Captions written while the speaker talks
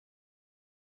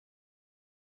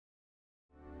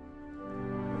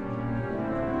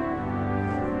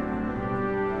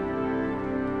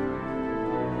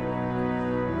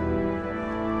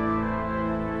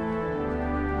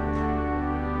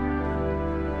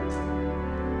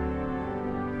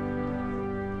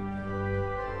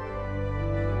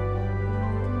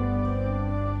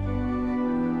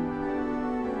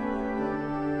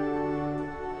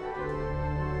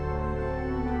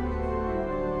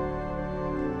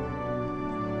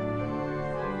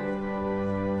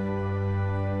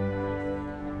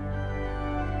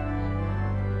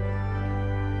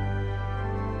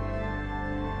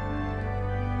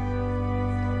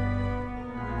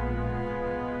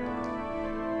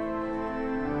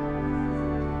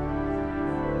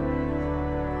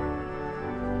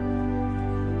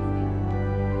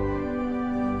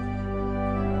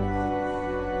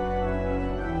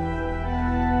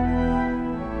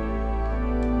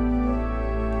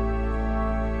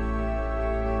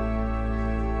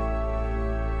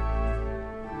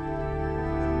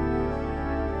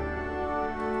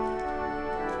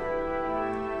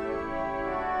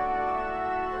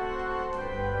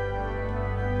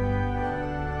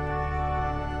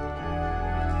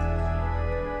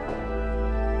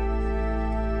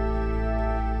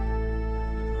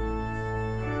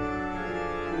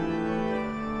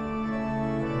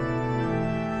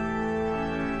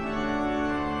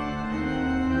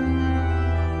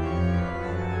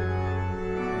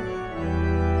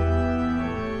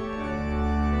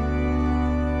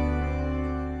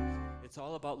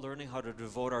about learning how to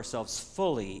devote ourselves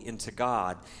fully into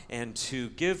God and to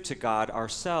give to God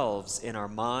ourselves in our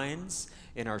minds,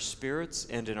 in our spirits,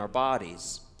 and in our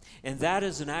bodies. And that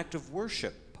is an act of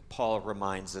worship, Paul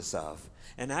reminds us of.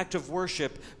 An act of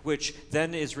worship which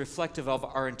then is reflective of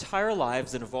our entire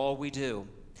lives and of all we do.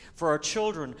 For our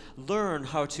children, learn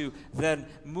how to then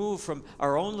move from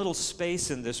our own little space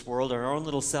in this world, our own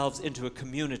little selves, into a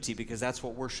community, because that's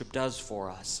what worship does for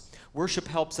us. Worship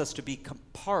helps us to be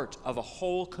part of a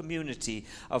whole community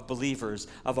of believers,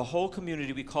 of a whole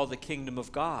community we call the kingdom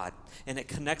of God. And it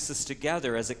connects us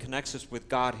together as it connects us with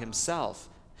God himself.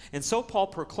 And so Paul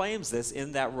proclaims this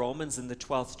in that Romans in the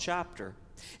 12th chapter.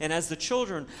 And as the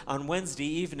children on Wednesday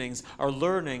evenings are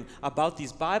learning about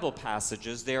these Bible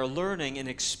passages, they are learning and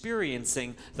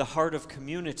experiencing the heart of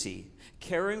community,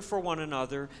 caring for one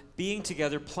another, being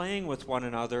together, playing with one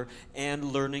another,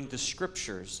 and learning the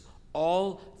scriptures,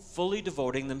 all fully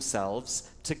devoting themselves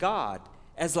to God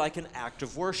as like an act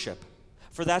of worship.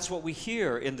 For that's what we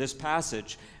hear in this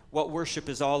passage, what worship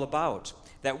is all about.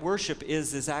 That worship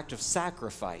is this act of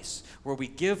sacrifice, where we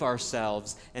give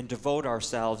ourselves and devote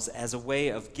ourselves as a way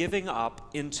of giving up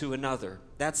into another.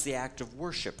 That's the act of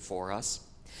worship for us.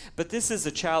 But this is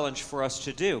a challenge for us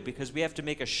to do, because we have to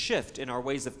make a shift in our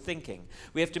ways of thinking.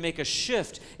 We have to make a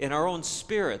shift in our own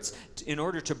spirits in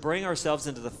order to bring ourselves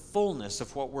into the fullness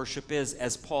of what worship is,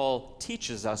 as Paul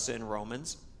teaches us in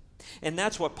Romans. And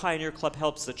that's what Pioneer Club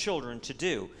helps the children to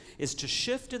do, is to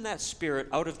shift in that spirit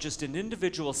out of just an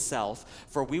individual self,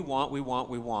 for we want,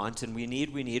 and we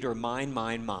need, or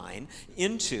mine,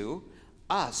 into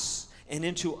us, and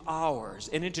into ours,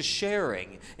 and into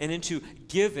sharing, and into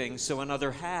giving so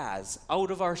another has,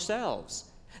 out of ourselves.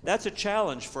 That's a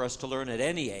challenge for us to learn at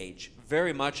any age,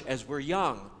 very much as we're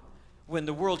young, when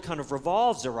the world kind of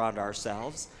revolves around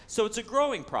ourselves. So it's a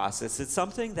growing process. It's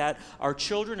something that our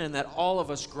children and that all of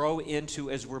us grow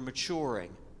into as we're maturing,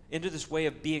 into this way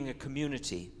of being a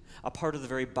community, a part of the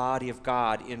very body of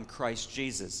God in Christ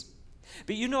Jesus.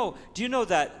 But you know, do you know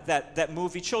that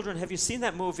movie, children, have you seen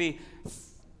that movie,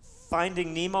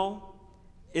 Finding Nemo?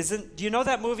 Do you know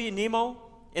that movie, Nemo?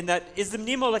 Isn't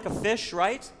Nemo like a fish,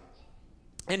 right?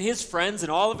 And his friends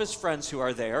and all of his friends who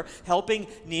are there helping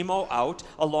Nemo out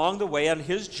along the way on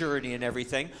his journey and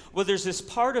everything. Well, there's this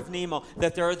part of Nemo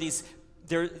that there are these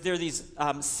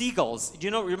seagulls. Do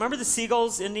you remember the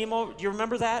seagulls in Nemo? Do you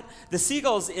remember that? The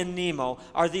seagulls in Nemo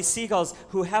are these seagulls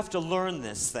who have to learn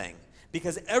this thing,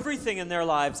 because everything in their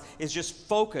lives is just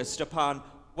focused upon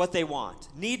what they want.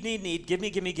 Need,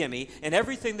 gimme. And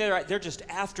everything they're just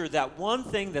after that one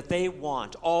thing that they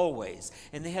want always.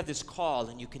 And they have this call,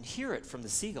 and you can hear it from the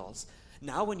seagulls.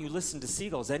 Now when you listen to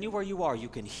seagulls, anywhere you are, you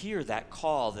can hear that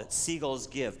call that seagulls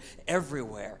give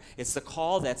everywhere. It's the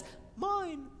call that's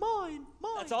mine.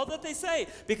 That's all that they say,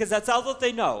 because that's all that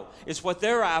they know, is what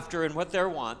they're after and what they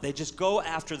want. They just go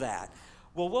after that.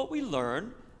 Well, what we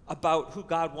learn about who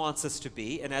God wants us to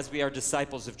be, and as we are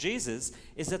disciples of Jesus,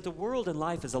 is that the world and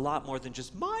life is a lot more than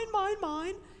just mine.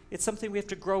 It's something we have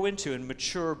to grow into and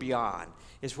mature beyond,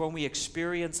 is when we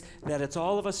experience that it's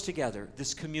all of us together,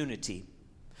 this community.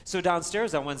 So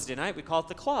downstairs on Wednesday night, we call it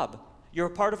the club. You're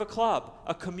a part of a club,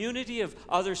 a community of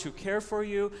others who care for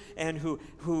you and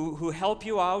who help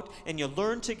you out, and you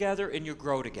learn together and you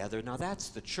grow together. Now that's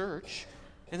the church.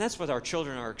 And that's what our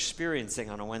children are experiencing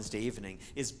on a Wednesday evening,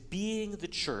 is being the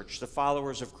church, the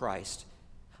followers of Christ.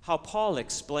 How Paul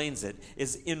explains it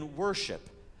is in worship,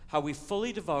 how we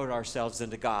fully devote ourselves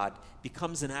into God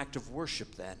becomes an act of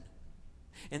worship then.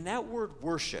 And that word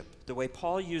worship, the way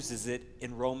Paul uses it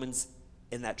in Romans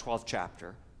in that 12th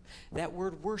chapter, that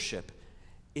word worship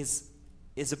is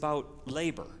about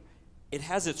labor. It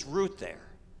has its root there,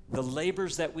 the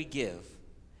labors that we give.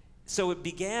 So it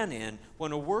began in,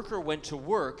 when a worker went to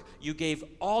work, you gave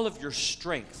all of your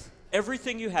strength,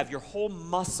 everything you have, your whole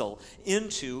muscle,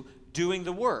 into doing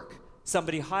the work.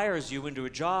 Somebody hires you into a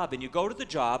job, and you go to the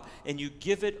job, and you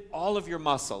give it all of your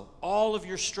muscle, all of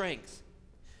your strength.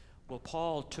 Well,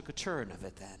 Paul took a turn of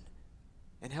it then,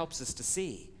 and helps us to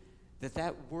see that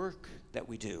that work that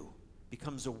we do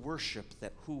becomes a worship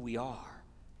that who we are.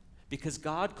 Because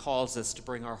God calls us to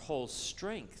bring our whole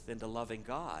strength into loving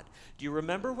God. Do you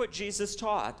remember what Jesus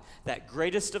taught? That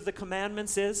greatest of the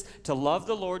commandments is to love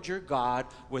the Lord your God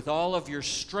with all of your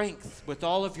strength, with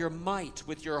all of your might,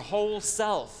 with your whole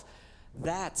self.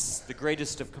 That's the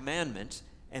greatest of commandment.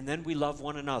 And then we love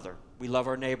one another. We love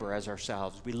our neighbor as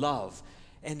ourselves. We love.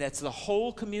 And that's the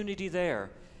whole community there.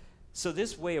 So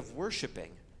this way of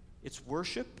worshiping, it's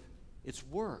worship, it's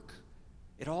work.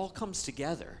 It all comes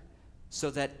together. So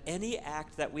that any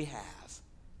act that we have,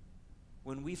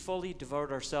 when we fully devote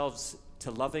ourselves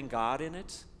to loving God in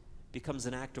it, becomes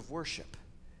an act of worship.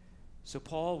 So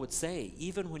Paul would say,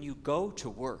 even when you go to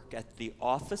work at the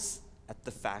office, at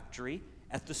the factory,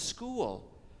 at the school,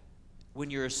 when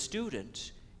you're a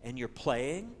student and you're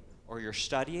playing or you're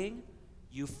studying,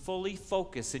 you fully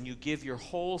focus and you give your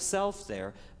whole self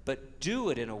there, but do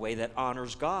it in a way that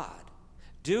honors God.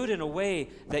 Do it in a way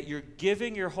that you're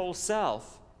giving your whole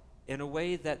self in a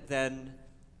way that then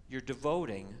you're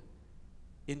devoting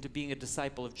into being a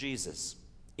disciple of Jesus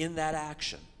in that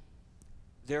action.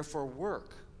 Therefore,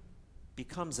 work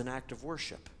becomes an act of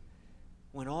worship.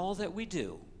 When all that we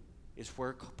do is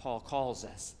where Paul calls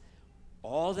us,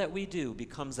 all that we do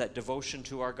becomes that devotion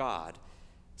to our God.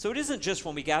 So it isn't just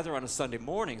when we gather on a Sunday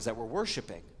mornings that we're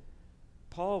worshiping.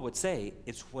 Paul would say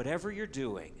it's whatever you're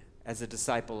doing as a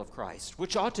disciple of Christ,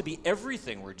 which ought to be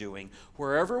everything we're doing,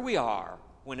 wherever we are,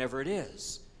 whenever it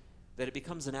is, that it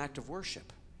becomes an act of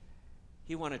worship.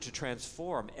 He wanted to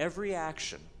transform every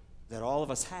action that all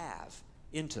of us have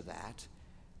into that.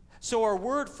 So our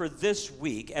word for this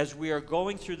week, as we are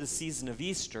going through the season of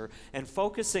Easter and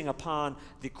focusing upon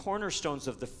the cornerstones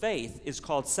of the faith, is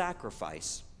called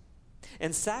sacrifice.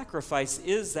 And sacrifice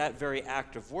is that very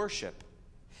act of worship.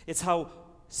 It's how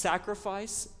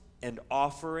sacrifice and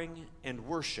offering and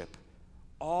worship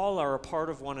all are a part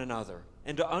of one another.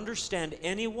 And to understand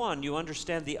any one, you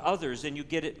understand the others, and you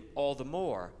get it all the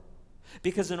more.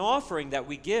 Because an offering that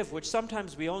we give, which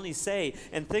sometimes we only say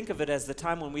and think of it as the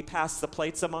time when we pass the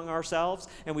plates among ourselves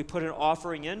and we put an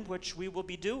offering in, which we will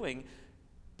be doing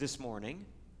this morning,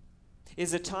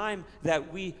 is a time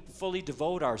that we fully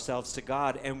devote ourselves to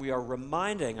God, and we are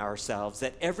reminding ourselves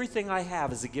that everything I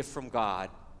have is a gift from God.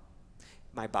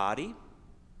 My body,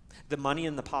 the money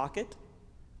in the pocket,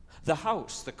 the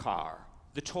house, the car,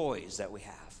 the toys that we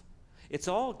have. It's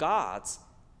all God's.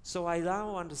 So I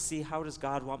now want to see, how does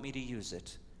God want me to use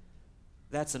it?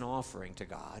 That's an offering to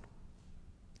God.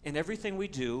 And everything we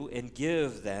do and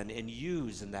give then and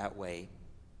use in that way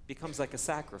becomes like a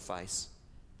sacrifice.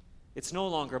 It's no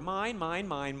longer mine,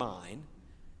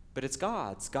 but it's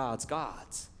God's,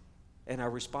 God's. And our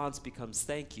response becomes,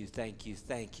 thank you,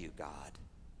 God.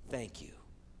 Thank you.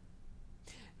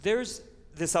 There's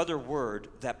this other word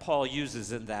that Paul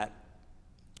uses in that,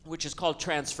 which is called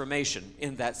transformation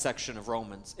in that section of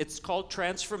Romans. It's called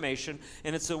transformation,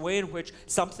 and it's a way in which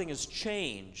something is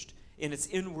changed in its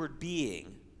inward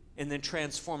being and then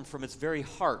transformed from its very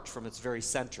heart, from its very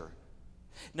center.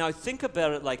 Now, think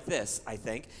about it like this, I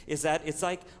think, is that it's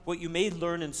like what you may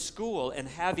learn in school and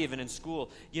have even in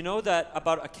school. You know that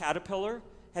about a caterpillar?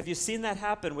 Have you seen that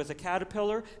happen with a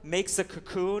caterpillar? Makes a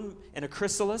cocoon and a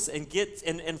chrysalis and gets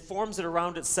and forms it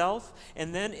around itself.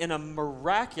 And then in a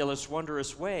miraculous,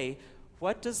 wondrous way,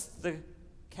 what does the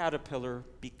caterpillar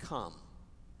become?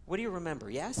 What do you remember?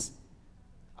 Yes?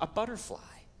 A butterfly.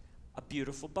 A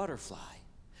beautiful butterfly.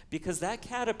 Because that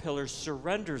caterpillar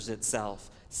surrenders itself,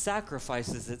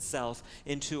 sacrifices itself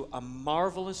into a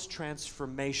marvelous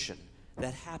transformation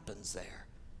that happens there.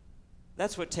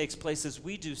 That's what takes place as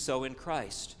we do so in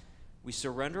Christ. We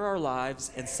surrender our lives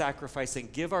and sacrifice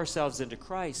and give ourselves into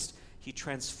Christ. He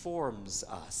transforms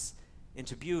us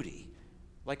into beauty,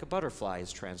 like a butterfly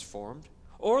is transformed.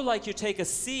 Or like you take a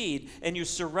seed and you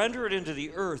surrender it into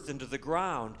the earth, into the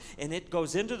ground, and it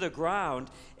goes into the ground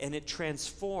and it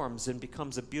transforms and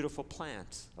becomes a beautiful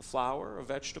plant, a flower, a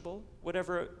vegetable,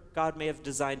 whatever God may have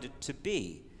designed it to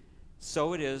be.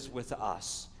 So it is with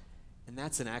us. And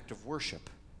that's an act of worship.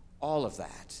 All of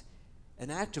that.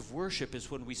 An act of worship is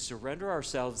when we surrender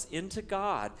ourselves into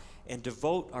God and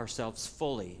devote ourselves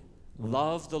fully.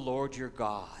 Love the Lord your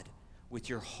God with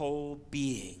your whole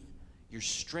being, your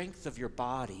strength of your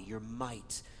body, your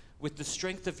might, with the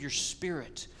strength of your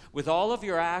spirit, with all of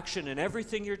your action and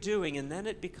everything you're doing, and then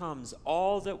it becomes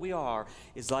all that we are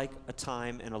is like a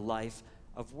time and a life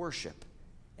of worship.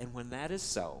 And when that is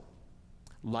so,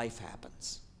 life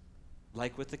happens.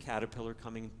 Like with the caterpillar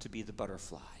coming to be the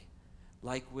butterfly.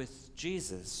 Like with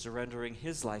Jesus surrendering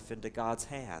his life into God's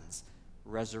hands,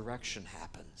 resurrection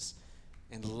happens,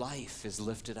 and life is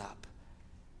lifted up.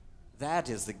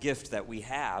 That is the gift that we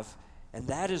have, and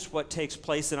that is what takes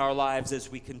place in our lives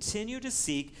as we continue to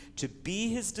seek to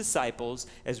be his disciples,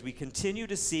 as we continue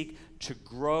to seek to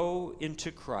grow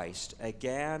into Christ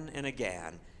again and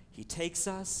again. He takes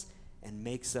us and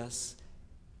makes us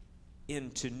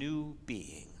into new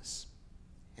beings.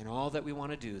 And all that we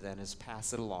want to do then is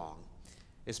pass it along.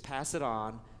 Is pass it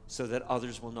on so that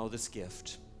others will know this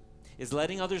gift. Is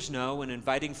letting others know and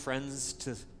inviting friends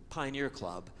to Pioneer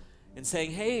Club and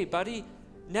saying, hey, buddy,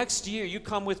 next year you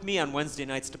come with me on Wednesday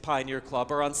nights to Pioneer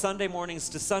Club or on Sunday mornings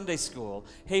to Sunday school.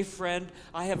 Hey friend,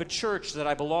 I have a church that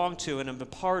I belong to and I'm a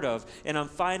part of, and I'm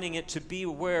finding it to be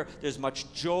where there's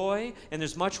much joy and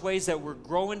there's much ways that we're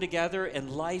growing together and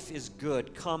life is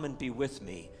good. Come and be with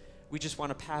me. We just want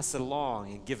to pass it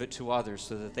along and give it to others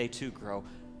so that they too grow.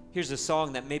 Here's a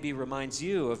song that maybe reminds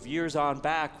you of years on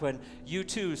back when you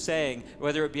too sang,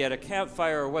 whether it be at a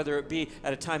campfire or whether it be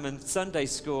at a time in Sunday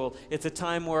school. It's a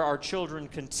time where our children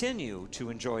continue to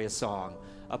enjoy a song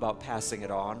about passing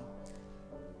it on.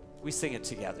 We sing it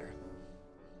together.